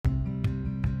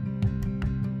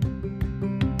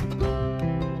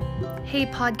Hey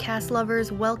podcast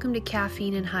lovers, welcome to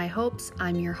Caffeine and High Hopes.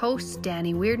 I'm your host,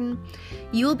 Danny Weirden.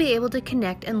 You will be able to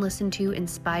connect and listen to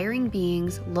inspiring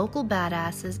beings, local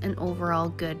badasses, and overall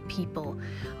good people.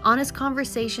 Honest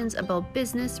conversations about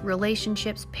business,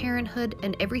 relationships, parenthood,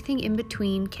 and everything in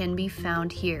between can be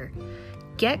found here.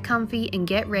 Get comfy and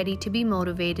get ready to be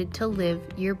motivated to live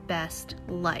your best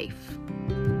life.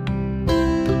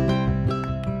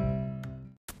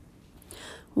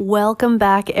 Welcome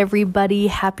back, everybody.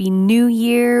 Happy New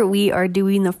Year. We are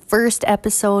doing the first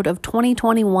episode of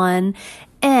 2021,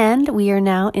 and we are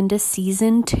now into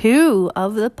season 2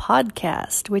 of the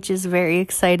podcast, which is very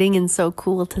exciting and so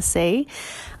cool to say.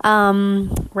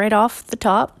 Right off the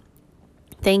top,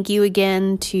 thank you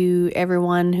again to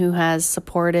everyone who has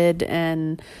supported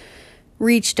and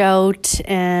reached out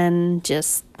and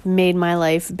just made my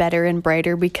life better and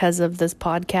brighter because of this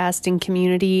podcasting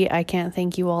community. I can't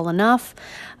thank you all enough.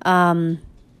 I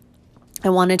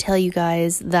want to tell you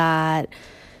guys that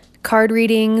card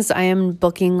readings, I am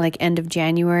booking like end of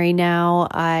January now.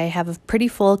 I have a pretty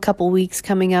full couple weeks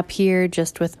coming up here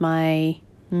just with my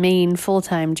main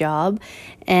full-time job,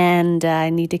 and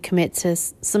I need to commit to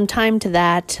some time to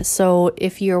that. So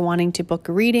if you're wanting to book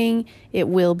a reading, it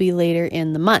will be later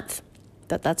in the month.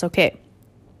 That's okay.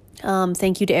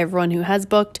 Thank you to everyone who has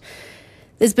booked.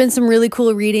 There's been some really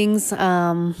cool readings,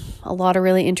 a lot of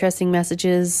really interesting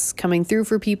messages coming through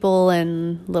for people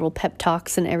and little pep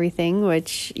talks and everything,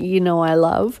 which I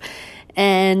love,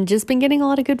 and just been getting a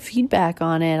lot of good feedback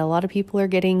on it. A lot of people are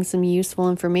getting some useful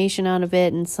information out of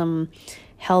it and some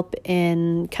help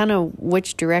in kind of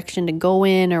which direction to go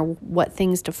in or what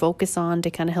things to focus on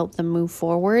to kind of help them move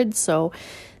forward. So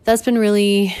that's been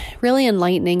really, really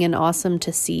enlightening and awesome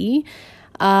to see.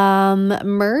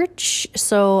 Merch.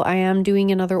 So I am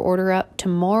doing another order up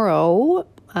tomorrow.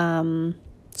 So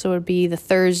it would be the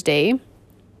Thursday,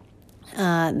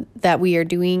 that we are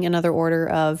doing another order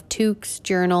of toques,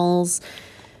 journals,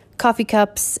 coffee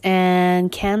cups,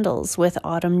 and candles with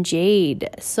Autumn Jade.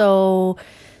 So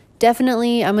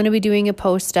definitely I'm going to be doing a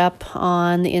post up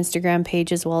on the Instagram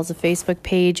page as well as a Facebook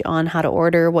page on how to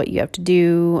order, what you have to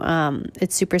do.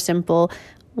 It's super simple.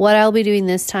 What I'll be doing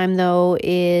this time, though,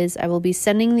 is I will be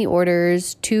sending the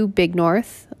orders to Big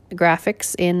North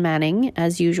Graphics in Manning,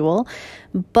 as usual.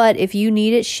 But if you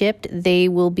need it shipped, they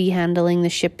will be handling the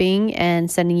shipping and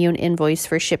sending you an invoice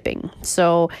for shipping.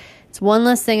 So it's one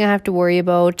less thing I have to worry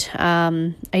about.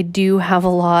 I do have a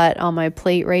lot on my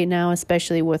plate right now,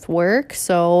 especially with work.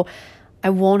 So I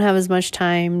won't have as much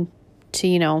time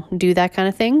to, do that kind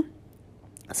of thing.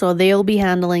 So they'll be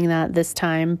handling that this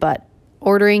time, but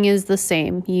ordering is the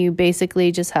same. You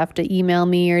basically just have to email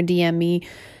me or DM me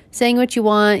saying what you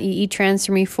want. You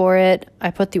e-transfer me for it.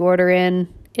 I put the order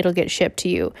in. It'll get shipped to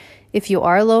you. If you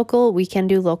are local, we can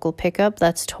do local pickup.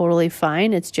 That's totally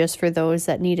fine. It's just for those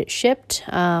that need it shipped.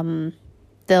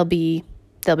 They'll be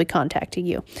contacting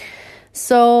you.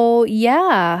 So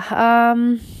yeah.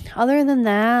 Other than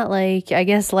that, I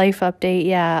guess life update.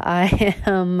 Yeah,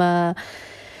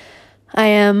 I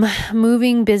am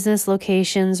moving business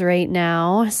locations right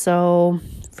now. So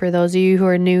for those of you who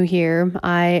are new here,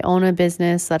 I own a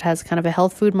business that has kind of a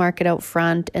health food market out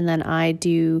front, and then I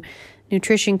do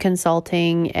nutrition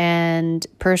consulting and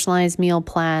personalized meal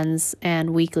plans and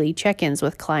weekly check-ins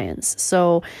with clients.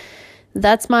 So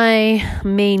that's my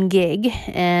main gig,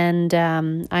 and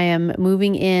I am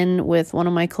moving in with one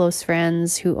of my close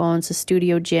friends who owns a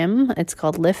studio gym. It's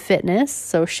called Lift Fitness,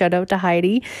 so shout out to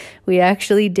Heidi. We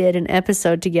actually did an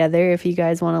episode together if you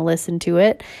guys want to listen to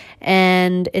it,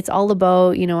 and it's all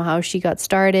about, how she got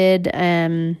started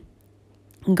and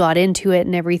got into it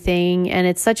and everything, and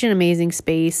it's such an amazing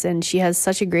space, and she has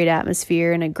such a great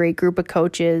atmosphere and a great group of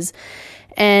coaches.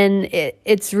 And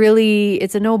it's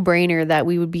a no-brainer that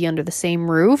we would be under the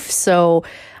same roof. So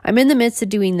I'm in the midst of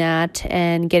doing that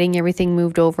and getting everything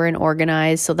moved over and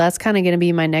organized. So that's kind of going to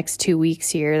be my next 2 weeks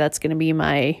here. That's going to be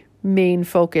my main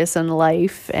focus on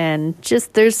life. And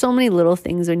just there's so many little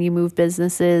things when you move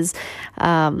businesses.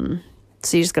 So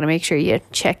you just got to make sure you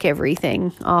check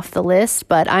everything off the list.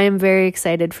 But I am very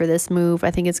excited for this move.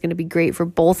 I think it's going to be great for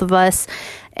both of us.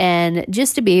 And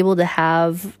just to be able to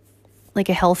have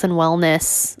a health and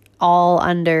wellness all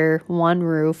under one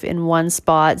roof in one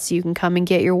spot, so you can come and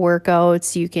get your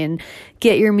workouts, you can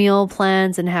get your meal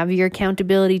plans and have your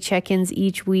accountability check-ins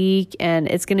each week, and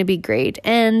it's going to be great.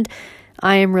 And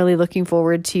I am really looking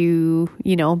forward to,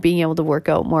 being able to work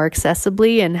out more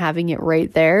accessibly and having it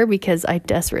right there, because I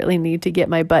desperately need to get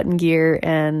my butt in gear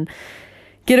and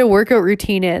get a workout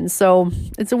routine in. So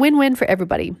it's a win-win for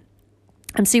everybody.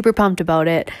 I'm super pumped about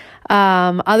it.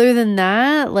 Other than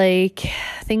that,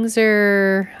 things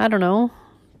are,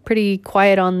 pretty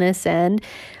quiet on this end.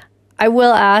 I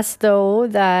will ask though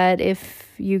that if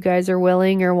you guys are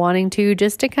willing or wanting to,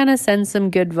 just to kind of send some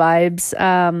good vibes.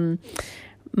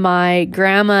 My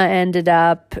grandma ended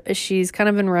up, she's kind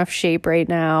of in rough shape right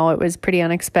now. It was pretty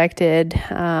unexpected.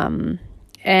 And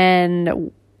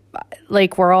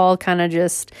like, we're all kind of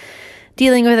just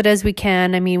dealing with it as we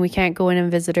can. I mean, we can't go in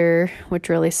and visit her, which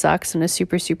really sucks and is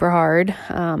super, super hard.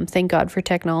 Thank God for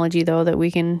technology though, that we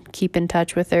can keep in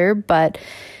touch with her, but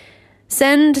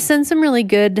send some really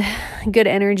good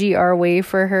energy our way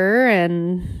for her,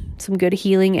 and some good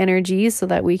healing energy so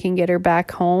that we can get her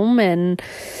back home and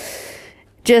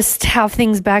just have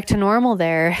things back to normal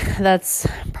there. That's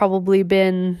probably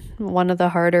been one of the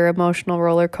harder emotional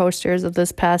roller coasters of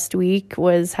this past week,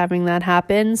 was having that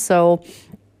happen. So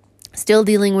still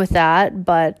dealing with that,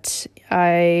 but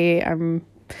I'm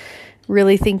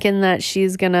really thinking that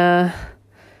she's gonna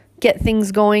get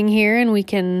things going here and we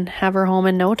can have her home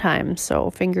in no time. So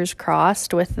fingers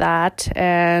crossed with that.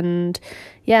 And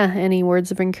yeah, any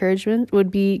words of encouragement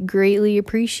would be greatly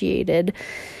appreciated.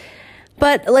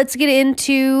 But let's get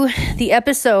into the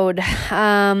episode.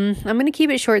 I'm going to keep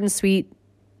it short and sweet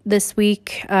this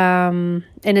week. And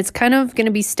it's kind of going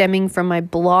to be stemming from my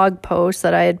blog post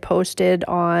that I had posted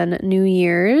on New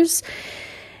Year's,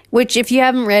 which if you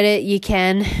haven't read it, you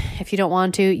can. If you don't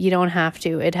want to, you don't have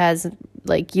to. It has,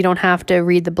 like, you don't have to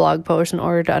read the blog post in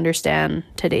order to understand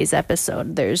today's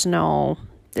episode.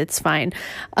 It's fine.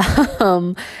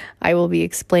 I will be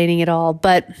explaining it all.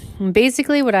 But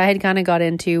basically what I had kind of got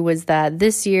into was that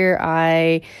this year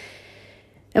I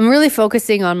am really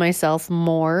focusing on myself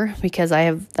more, because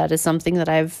that is something that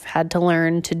I've had to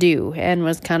learn to do and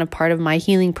was kind of part of my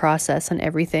healing process and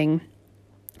everything.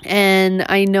 And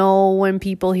I know when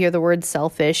people hear the word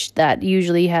selfish, that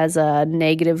usually has a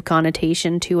negative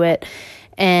connotation to it.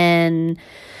 And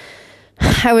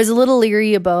I was a little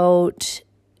leery about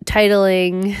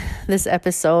titling this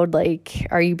episode, like,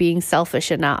 are you being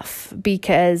selfish enough?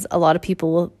 Because a lot of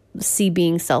people will see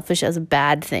being selfish as a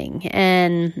bad thing.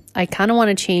 And I kind of want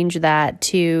to change that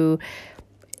to,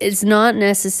 it's not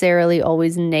necessarily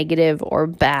always negative or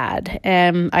bad.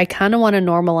 And I kind of want to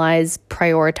normalize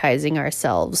prioritizing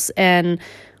ourselves. And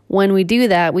when we do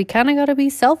that, we kind of got to be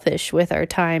selfish with our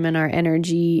time and our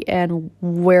energy and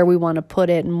where we want to put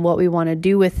it and what we want to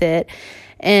do with it.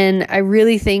 And I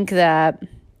really think that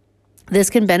this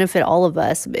can benefit all of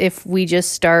us if we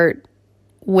just start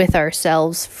with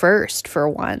ourselves first for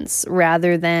once,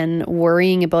 rather than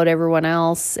worrying about everyone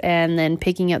else and then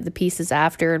picking up the pieces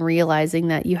after and realizing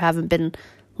that you haven't been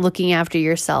looking after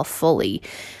yourself fully.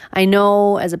 I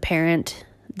know as a parent,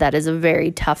 that is a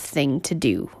very tough thing to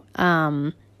do,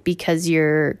 because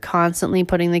you're constantly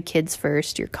putting the kids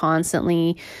first. You're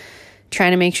constantly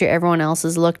trying to make sure everyone else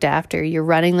is looked after. You're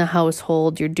running the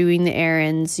household, you're doing the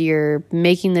errands, you're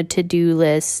making the to-do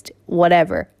list,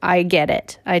 whatever. I get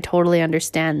it. I totally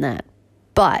understand that.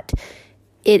 But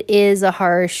it is a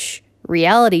harsh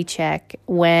reality check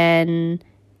when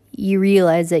you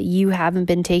realize that you haven't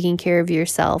been taking care of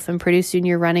yourself, and pretty soon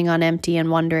you're running on empty and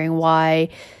wondering why,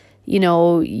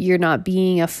 you're not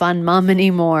being a fun mom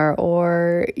anymore,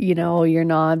 or, you're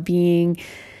not being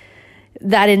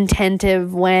that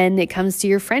attentive when it comes to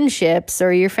your friendships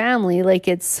or your family. Like,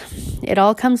 it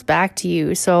all comes back to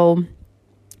you. So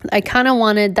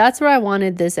that's where I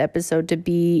wanted this episode to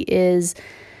be, is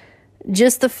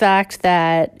just the fact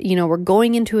that, we're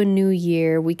going into a new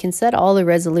year. We can set all the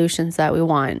resolutions that we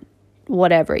want,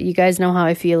 whatever. You guys know how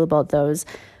I feel about those.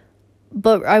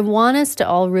 But I want us to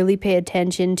all really pay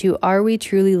attention to, are we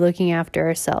truly looking after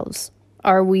ourselves?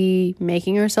 Are we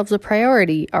making ourselves a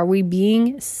priority? Are we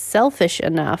being selfish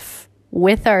enough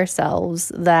with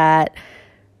ourselves that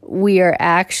we are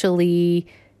actually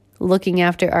looking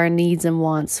after our needs and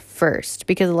wants first?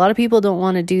 Because a lot of people don't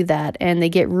want to do that, and they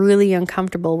get really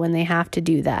uncomfortable when they have to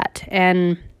do that.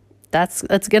 And that's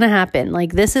going to happen.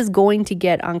 Like, this is going to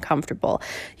get uncomfortable.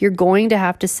 You're going to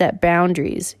have to set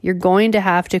boundaries. You're going to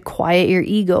have to quiet your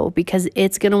ego, because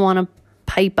it's going to want to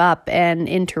pipe up and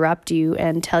interrupt you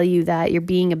and tell you that you're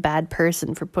being a bad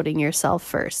person for putting yourself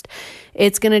first.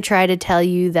 It's going to try to tell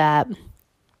you that,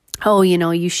 oh,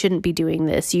 you shouldn't be doing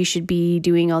this. You should be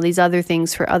doing all these other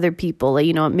things for other people.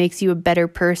 It makes you a better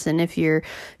person if you're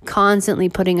constantly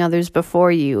putting others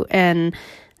before you. And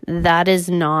that is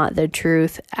not the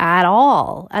truth at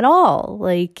all.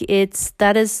 Like,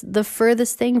 that is the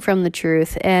furthest thing from the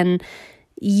truth. And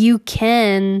you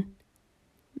can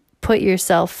put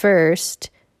yourself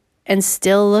first and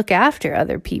still look after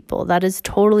other people. That is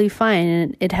totally fine.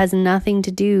 And it has nothing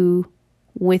to do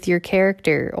with your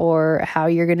character or how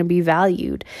you're going to be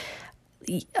valued.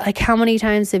 like, how many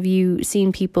times have you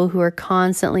seen people who are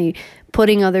constantly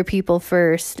putting other people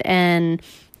first and,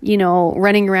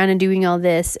 running around and doing all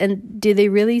this? And do they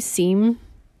really seem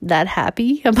that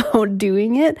happy about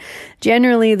doing it?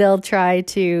 Generally, they'll try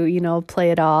to,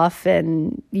 play it off,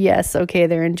 and yes, okay,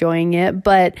 they're enjoying it,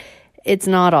 but it's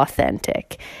not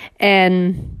authentic.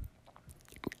 And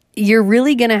you're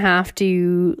really going to have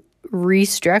to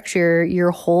restructure your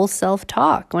whole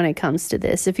self-talk when it comes to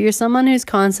this. If you're someone who's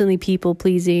constantly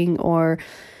people-pleasing, or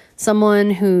someone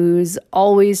who's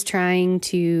always trying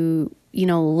to,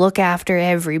 look after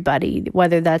everybody,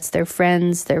 whether that's their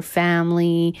friends, their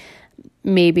family,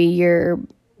 maybe your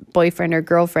boyfriend or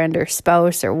girlfriend or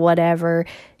spouse or whatever,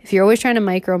 if you're always trying to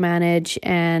micromanage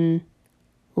and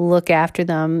look after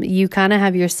them, you kind of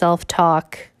have your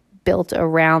self-talk built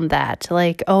around that.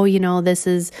 Like, oh, this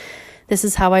is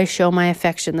how I show my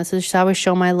affection. This is how I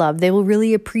show my love. They will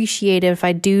really appreciate it if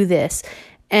I do this.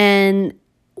 And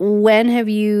when have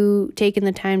you taken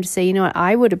the time to say, you know what,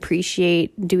 I would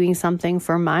appreciate doing something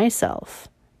for myself,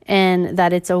 and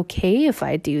that it's okay if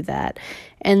I do that,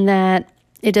 and that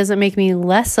it doesn't make me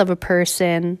less of a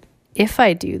person if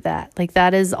I do that. Like,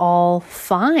 that is all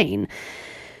fine.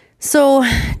 So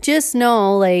just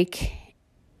know, like,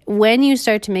 when you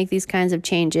start to make these kinds of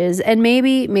changes, and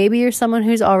maybe you're someone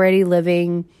who's already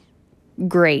living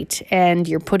great and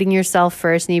you're putting yourself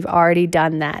first and you've already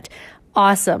done that.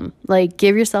 Awesome. Like,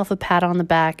 give yourself a pat on the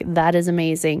back. That is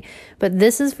amazing. But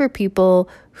this is for people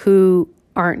who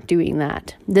aren't doing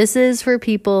that. This is for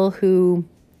people who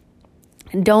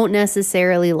don't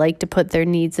necessarily like to put their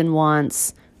needs and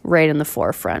wants right in the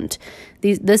forefront.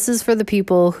 This is for the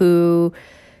people who,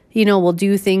 will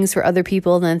do things for other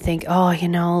people and then think, oh,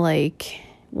 like,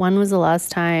 when was the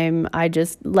last time I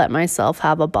just let myself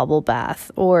have a bubble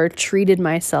bath, or treated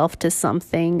myself to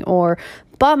something, or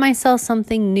bought myself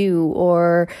something new,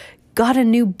 or got a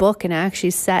new book and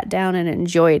actually sat down and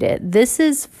enjoyed it. This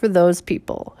is for those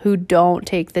people who don't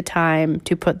take the time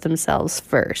to put themselves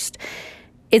first.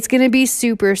 It's going to be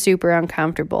super, super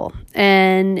uncomfortable.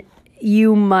 And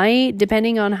you might,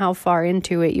 depending on how far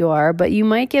into it you are, but you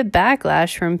might get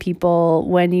backlash from people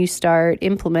when you start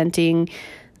implementing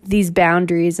these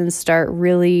boundaries and start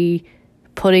really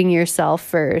putting yourself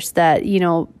first. That,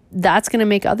 that's going to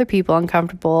make other people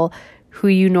uncomfortable who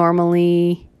you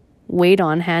normally wait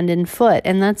on hand and foot.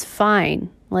 And that's fine.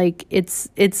 Like,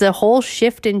 it's a whole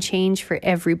shift and change for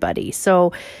everybody.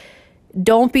 So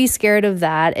don't be scared of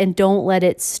that, and don't let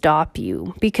it stop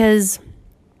you, because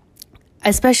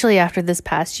especially after this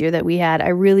past year that we had, I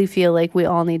really feel like we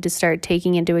all need to start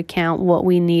taking into account what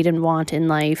we need and want in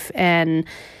life. And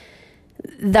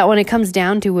that when it comes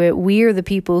down to it, we are the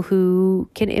people who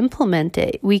can implement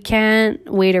it. We can't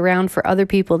wait around for other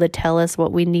people to tell us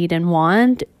what we need and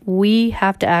want. We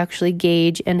have to actually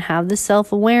gauge and have the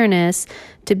self-awareness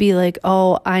to be like,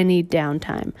 oh, I need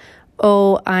downtime.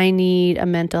 Oh, I need a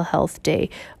mental health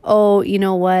day. Oh, you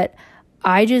know what?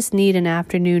 I just need an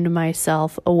afternoon to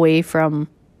myself away from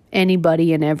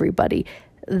anybody and everybody.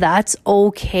 That's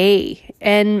okay.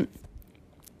 And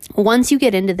once you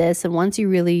get into this, and once you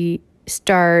really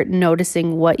start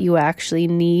noticing what you actually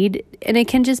need, and it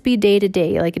can just be day to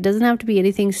day, like, it doesn't have to be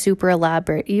anything super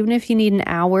elaborate. Even if you need an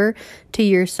hour to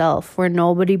yourself where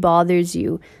nobody bothers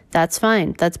you, that's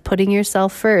fine. That's putting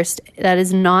yourself first. That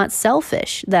is not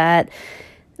selfish. That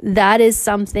is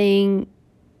something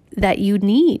that you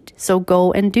need. So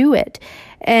go and do it.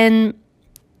 And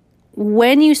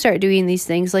when you start doing these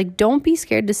things, like, don't be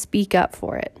scared to speak up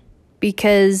for it,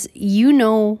 because you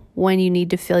know when you need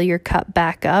to fill your cup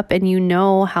back up, and you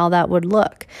know how that would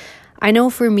look. I know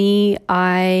for me,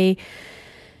 I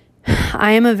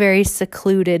am a very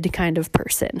secluded kind of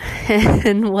person.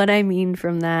 And what I mean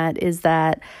from that is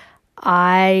that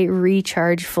I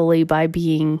recharge fully by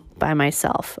being by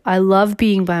myself. I love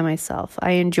being by myself.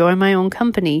 I enjoy my own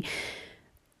company.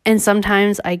 And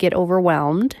sometimes I get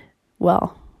overwhelmed.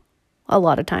 Well, a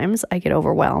lot of times I get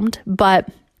overwhelmed, but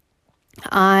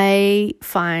I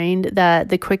find that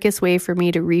the quickest way for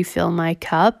me to refill my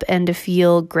cup and to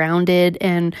feel grounded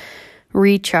and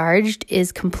recharged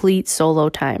is complete solo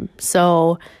time.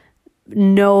 So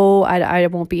no, I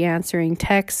won't be answering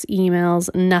texts,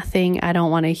 emails, nothing. I don't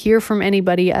want to hear from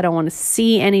anybody. I don't want to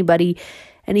see anybody.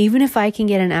 And even if I can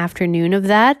get an afternoon of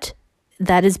that,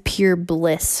 that is pure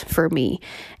bliss for me.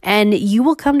 And you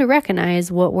will come to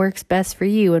recognize what works best for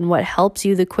you and what helps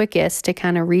you the quickest to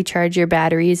kind of recharge your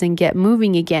batteries and get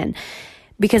moving again.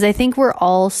 Because I think we're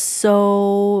all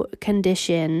so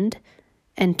conditioned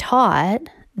and taught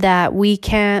that we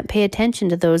can't pay attention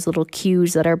to those little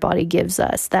cues that our body gives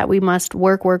us, that we must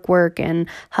work, and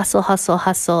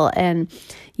hustle, and,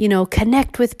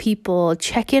 connect with people,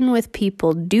 check in with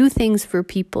people, do things for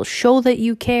people, show that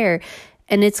you care.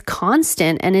 And it's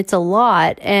constant and it's a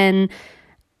lot. And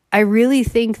I really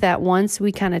think that once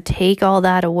we kind of take all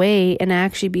that away and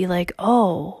actually be like,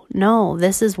 oh, no,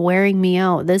 this is wearing me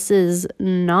out. This is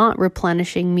not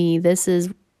replenishing me. This is,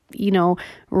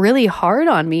 really hard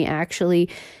on me, actually.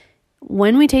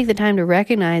 When we take the time to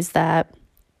recognize that,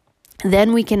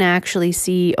 then we can actually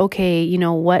see, okay,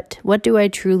 what do I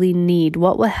truly need?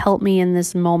 What will help me in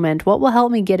this moment? What will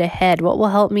help me get ahead? What will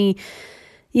help me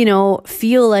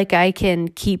feel like I can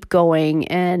keep going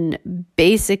and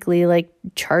basically like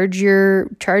charge your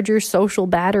social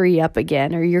battery up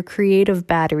again, or your creative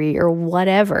battery, or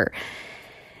whatever.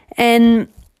 And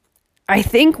I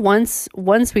think once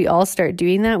we all start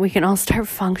doing that, we can all start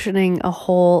functioning a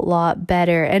whole lot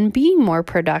better and being more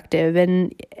productive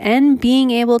and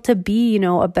being able to be,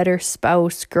 a better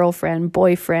spouse, girlfriend,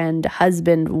 boyfriend,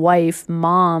 husband, wife,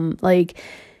 mom, like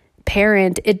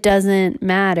parent. It doesn't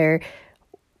matter.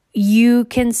 You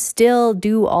can still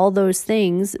do all those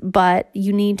things, but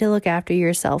you need to look after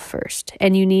yourself first,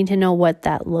 and you need to know what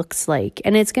that looks like.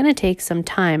 And it's going to take some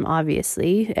time,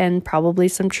 obviously, and probably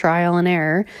some trial and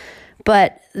error,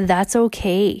 but that's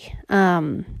okay.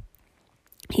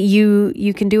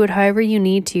 You can do it however you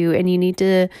need to, and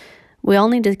we all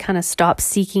need to kind of stop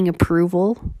seeking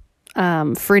approval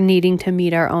for needing to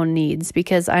meet our own needs,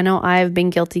 because I know I've been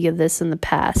guilty of this in the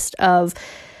past, of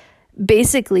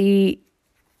basically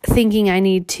thinking I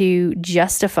need to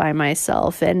justify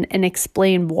myself and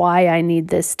explain why I need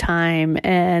this time.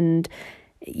 And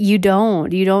you don't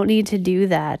need to do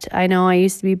that. I know I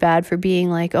used to be bad for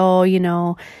being like, oh,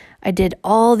 I did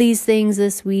all these things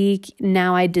this week.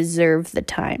 Now I deserve the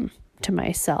time to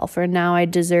myself, or now I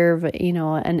deserve,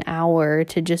 an hour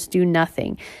to just do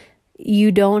nothing.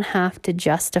 You don't have to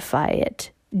justify it.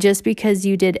 Just because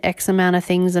you did X amount of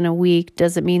things in a week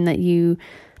doesn't mean that you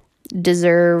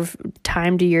deserve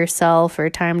time to yourself or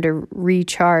time to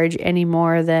recharge any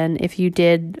more than if you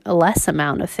did a less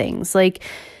amount of things. Like,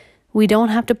 we don't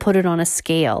have to put it on a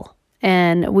scale,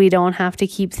 and we don't have to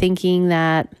keep thinking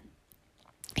that,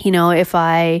 if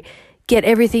I get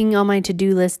everything on my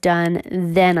to-do list done,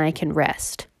 then I can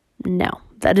rest. No,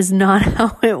 that is not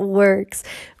how it works.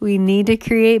 We need to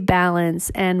create balance,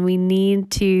 and we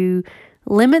need to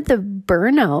limit the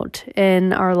burnout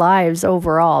in our lives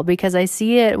overall, because I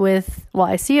see it with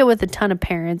a ton of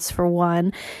parents, for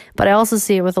one, but I also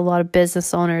see it with a lot of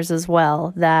business owners as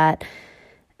well, that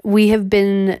we have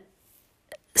been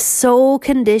so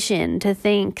conditioned to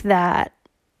think that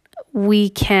we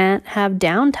can't have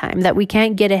downtime, that we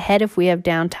can't get ahead if we have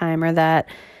downtime, or that,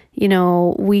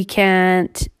 we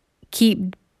can't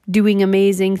keep doing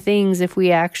amazing things if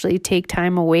we actually take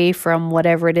time away from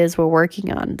whatever it is we're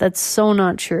working on. That's so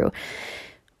not true.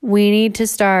 We need to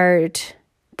start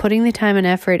putting the time and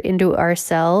effort into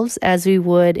ourselves as we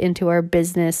would into our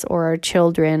business or our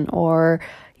children or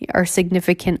our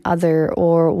significant other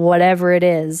or whatever it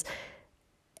is.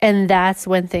 And that's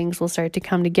when things will start to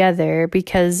come together,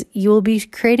 because you will be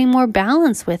creating more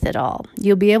balance with it all.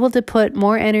 You'll be able to put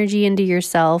more energy into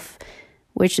yourself,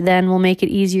 which then will make it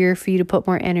easier for you to put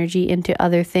more energy into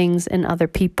other things and other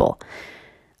people.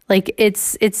 Like, it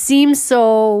seems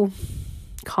so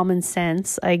common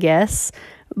sense, I guess,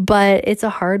 but it's a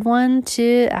hard one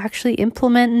to actually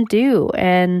implement and do.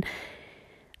 And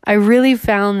I really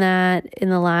found that in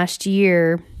the last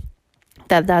year,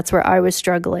 that's where I was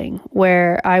struggling,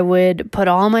 where I would put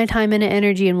all my time and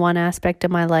energy in one aspect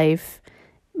of my life,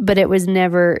 but it was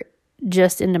never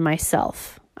just into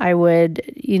myself. I would,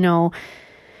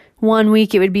 1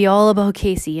 week it would be all about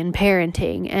Casey and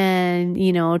parenting and,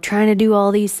 trying to do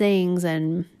all these things.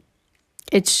 And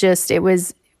it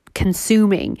was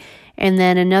consuming. And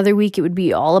then another week it would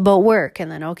be all about work. And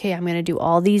then, okay, I'm going to do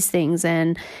all these things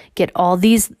and get all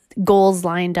these goals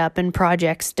lined up and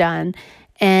projects done.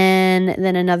 And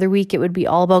then another week it would be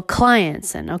all about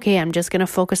clients. And okay, I'm just going to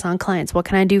focus on clients. What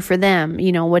can I do for them?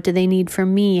 What do they need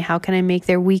from me? How can I make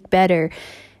their week better?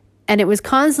 And it was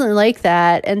constantly like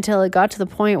that until it got to the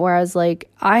point where I was like,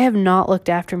 I have not looked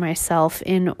after myself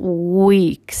in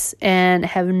weeks and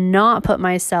have not put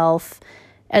myself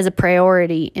as a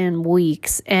priority in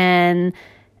weeks. And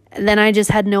then I just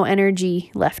had no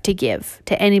energy left to give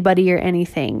to anybody or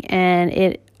anything. And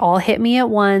it all hit me at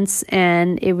once,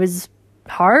 and it was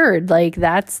hard. Like,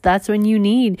 that's when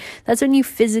you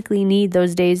physically need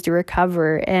those days to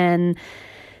recover. And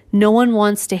no one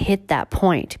wants to hit that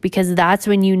point, because that's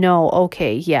when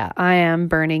okay, yeah, I am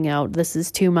burning out. This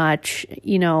is too much.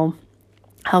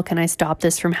 How can I stop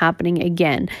this from happening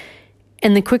again?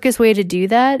 And the quickest way to do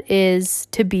that is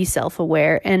to be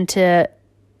self-aware and to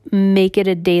make it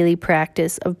a daily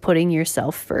practice of putting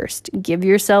yourself first. Give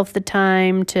yourself the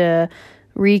time to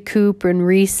recoup and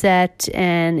reset.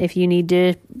 And if you need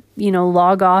to,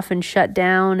 log off and shut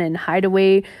down and hide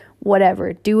away,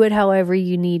 whatever, do it however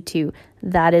you need to.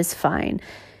 That is fine.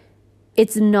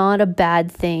 It's not a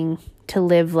bad thing to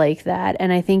live like that.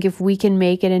 And I think if we can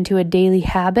make it into a daily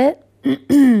habit,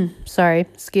 if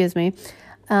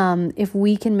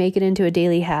we can make it into a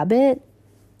daily habit,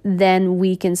 then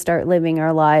we can start living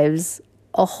our lives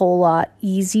a whole lot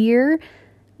easier,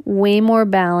 way more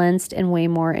balanced, and way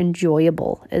more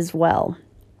enjoyable as well.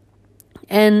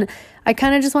 And I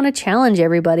kind of just want to challenge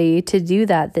everybody to do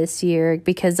that this year,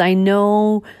 because I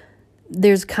know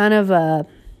there's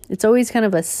it's always kind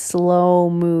of a slow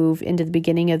move into the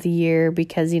beginning of the year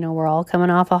because, we're all coming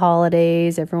off of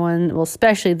holidays. Everyone, well,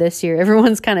 especially this year,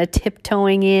 everyone's kind of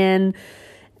tiptoeing in.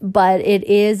 But it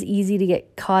is easy to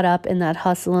get caught up in that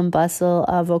hustle and bustle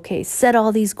of, okay, set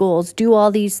all these goals, do all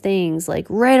these things, like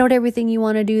write out everything you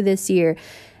want to do this year.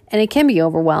 And it can be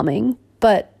overwhelming,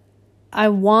 but I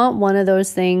want one of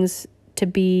those things to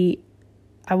be,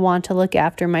 I want to look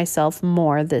after myself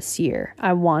more this year.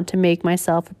 I want to make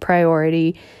myself a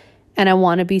priority, and I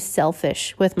want to be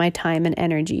selfish with my time and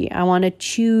energy. I want to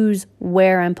choose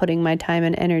where I'm putting my time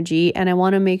and energy, and I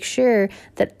want to make sure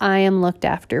that I am looked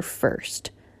after first.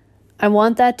 I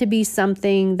want that to be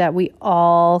something that we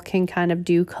all can kind of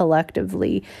do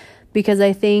collectively, because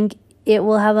I think it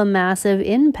will have a massive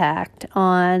impact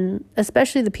on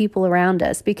especially the people around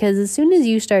us, because as soon as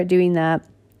you start doing that,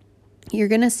 you're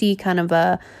going to see kind of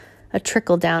a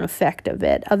trickle down effect of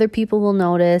it. Other people will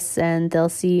notice and they'll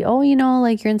see, oh,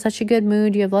 like you're in such a good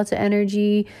mood, you have lots of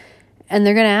energy, and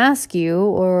they're going to ask you,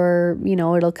 or,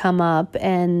 it'll come up,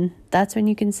 and that's when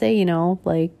you can say,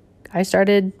 like, I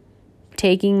started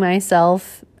taking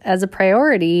myself as a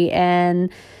priority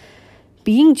and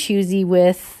being choosy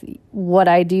with what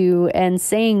I do and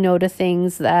saying no to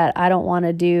things that I don't want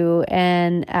to do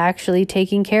and actually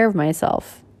taking care of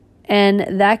myself.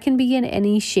 And that can be in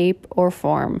any shape or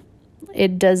form.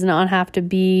 It does not have to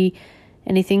be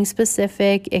anything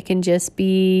specific. It can just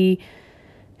be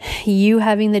you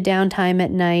having the downtime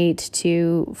at night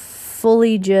to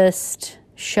fully just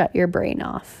shut your brain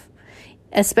off.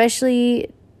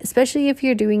 Especially if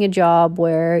you're doing a job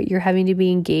where you're having to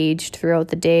be engaged throughout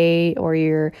the day, or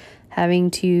you're having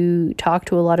to talk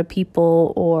to a lot of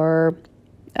people, or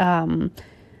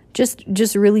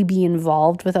just really be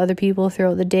involved with other people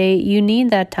throughout the day. You need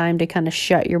that time to kind of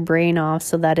shut your brain off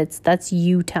so that that's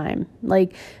you time.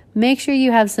 Like, make sure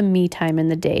you have some me time in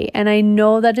the day. And I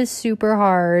know that is super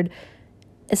hard,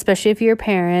 especially if you're a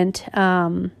parent,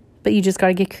 but you just got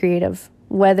to get creative.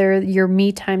 Whether your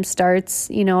me time starts,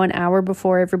 an hour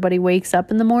before everybody wakes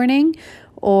up in the morning,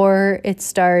 or it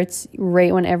starts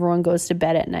right when everyone goes to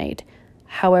bed at night.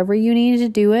 However you need to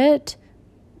do it,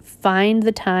 find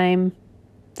the time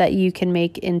that you can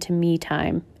make into me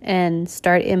time and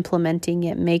start implementing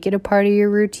it. Make it a part of your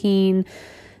routine,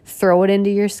 throw it into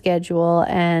your schedule,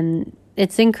 and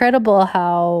it's incredible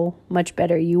how much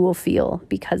better you will feel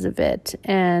because of it,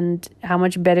 and how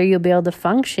much better you'll be able to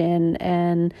function.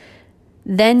 And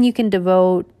then you can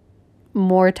devote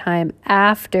more time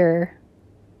after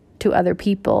to other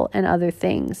people and other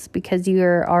things, because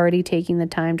you're already taking the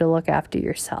time to look after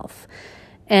yourself.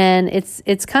 And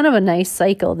it's kind of a nice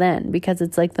cycle then, because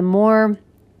it's like the more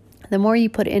you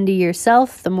put into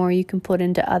yourself, the more you can put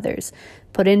into others.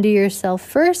 Put into yourself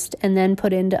first, and then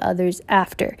put into others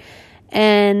after.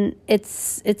 And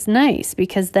it's nice,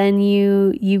 because then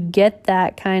you get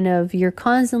that kind of, you're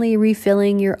constantly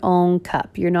refilling your own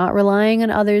cup. You're not relying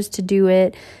on others to do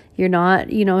it. You're not,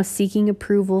 seeking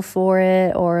approval for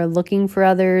it or looking for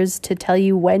others to tell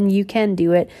you when you can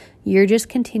do it. You're just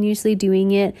continuously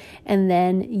doing it, and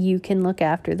then you can look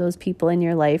after those people in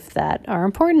your life that are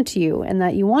important to you and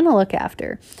that you want to look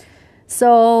after.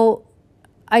 So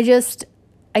I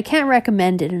can't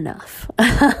recommend it enough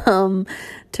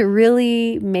to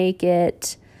really make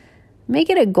it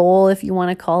a goal, if you want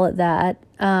to call it that,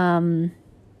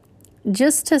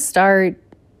 just to start,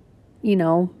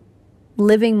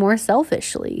 living more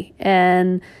selfishly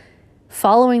and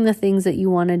following the things that you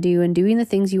want to do and doing the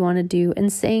things you want to do,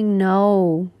 and saying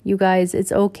no. You guys,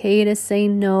 it's okay to say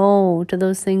no to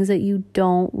those things that you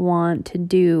don't want to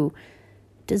do.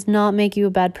 It does not make you a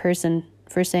bad person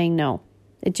for saying no.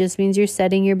 It just means you're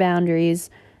setting your boundaries,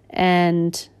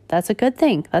 and that's a good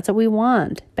thing. That's what we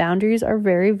want. Boundaries are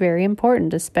very, very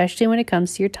important, especially when it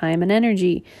comes to your time and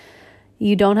energy.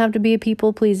 You don't have to be a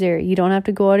people pleaser. You don't have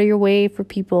to go out of your way for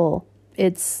people.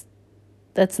 It's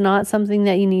That's not something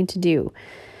that you need to do.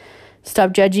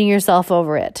 Stop judging yourself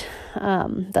over it.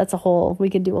 We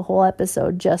could do a whole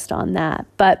episode just on that.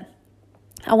 But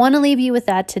I want to leave you with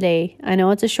that today. I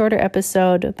know it's a shorter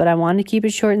episode, but I want to keep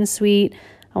it short and sweet.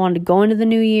 I wanted to go into the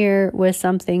new year with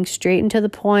something straight and to the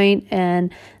point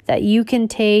and that you can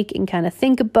take and kind of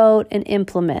think about and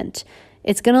implement.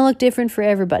 It's going to look different for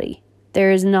everybody.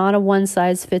 There is not a one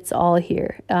size fits all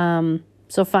here.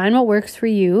 So find what works for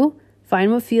you,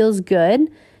 find what feels good,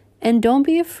 and don't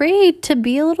be afraid to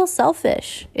be a little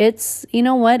selfish. You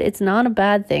know what? It's not a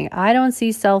bad thing. I don't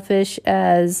see selfish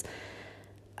as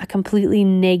a completely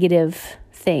negative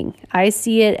thing. I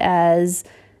see it as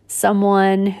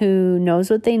someone who knows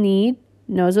what they need,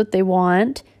 knows what they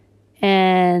want,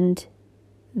 and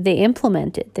they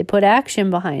implement it. They put action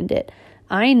behind it.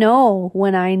 I know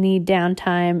when I need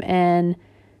downtime and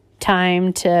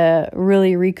time to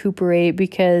really recuperate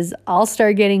because I'll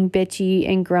start getting bitchy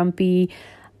and grumpy.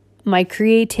 My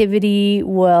creativity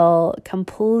will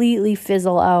completely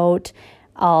fizzle out.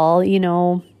 I'll,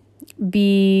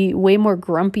 be way more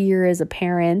grumpier as a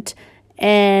parent.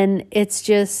 And it's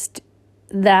just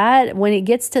that when it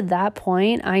gets to that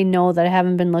point, I know that I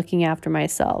haven't been looking after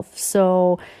myself.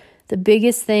 So the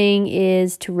biggest thing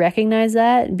is to recognize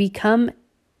that, become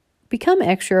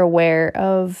extra aware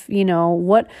of,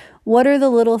 what are the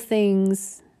little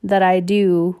things that I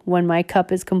do when my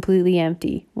cup is completely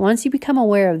empty. Once you become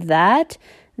aware of that,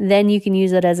 then you can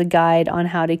use it as a guide on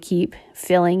how to keep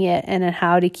filling it and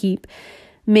how to keep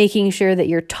making sure that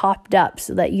you're topped up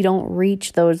so that you don't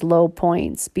reach those low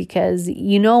points, because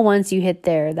once you hit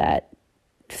there, that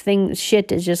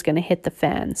shit is just going to hit the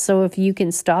fan. So if you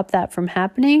can stop that from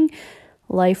happening,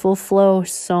 life will flow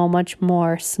so much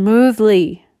more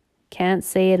smoothly. Can't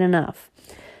say it enough.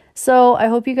 So I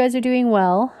hope you guys are doing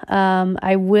well.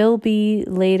 I will be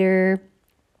later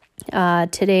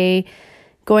today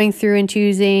going through and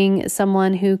choosing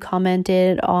someone who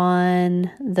commented on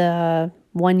the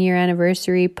 1 year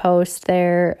anniversary post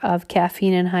there of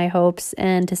Caffeine and High Hopes,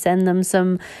 and to send them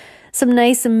some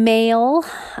nice mail.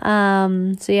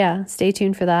 So yeah, stay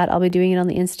tuned for that. I'll be doing it on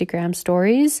the Instagram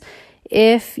stories.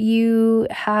 If you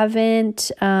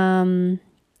haven't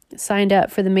signed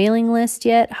up for the mailing list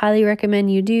yet, highly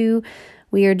recommend you do.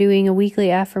 We are doing a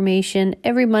weekly affirmation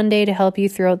every Monday to help you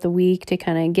throughout the week to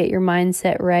kind of get your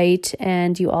mindset right.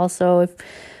 And you also,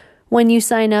 when you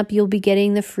sign up, you'll be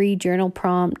getting the free journal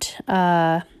prompt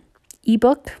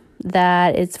ebook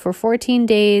that it's for 14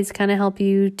 days, kind of help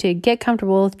you to get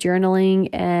comfortable with journaling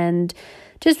and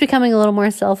just becoming a little more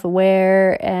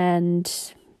self-aware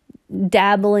and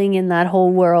dabbling in that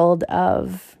whole world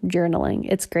of journaling.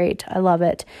 It's great. I love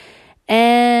it.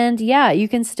 And yeah, you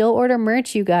can still order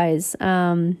merch, you guys.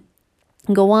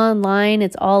 Go online.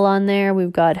 It's all on there.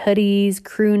 We've got hoodies,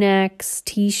 crew necks,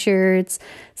 t-shirts,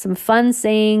 some fun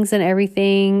sayings and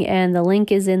everything. And the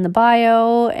link is in the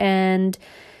bio. And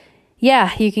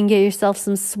yeah, you can get yourself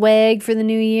some swag for the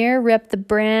new year. Rep the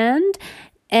brand.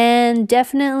 And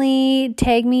definitely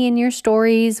tag me in your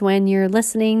stories when you're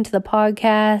listening to the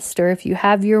podcast, or if you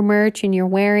have your merch and you're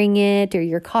wearing it, or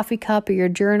your coffee cup or your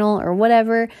journal or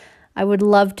whatever. I would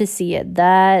love to see it.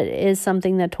 That is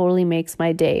something that totally makes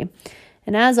my day.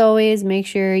 And as always, make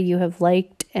sure you have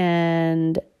liked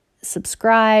and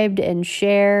subscribed and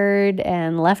shared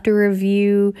and left a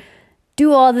review.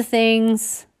 Do all the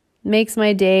things. Makes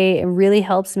my day. It really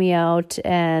helps me out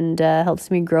and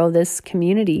helps me grow this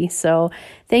community. So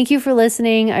thank you for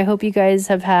listening. I hope you guys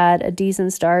have had a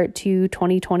decent start to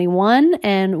 2021,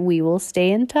 and we will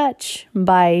stay in touch.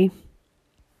 Bye.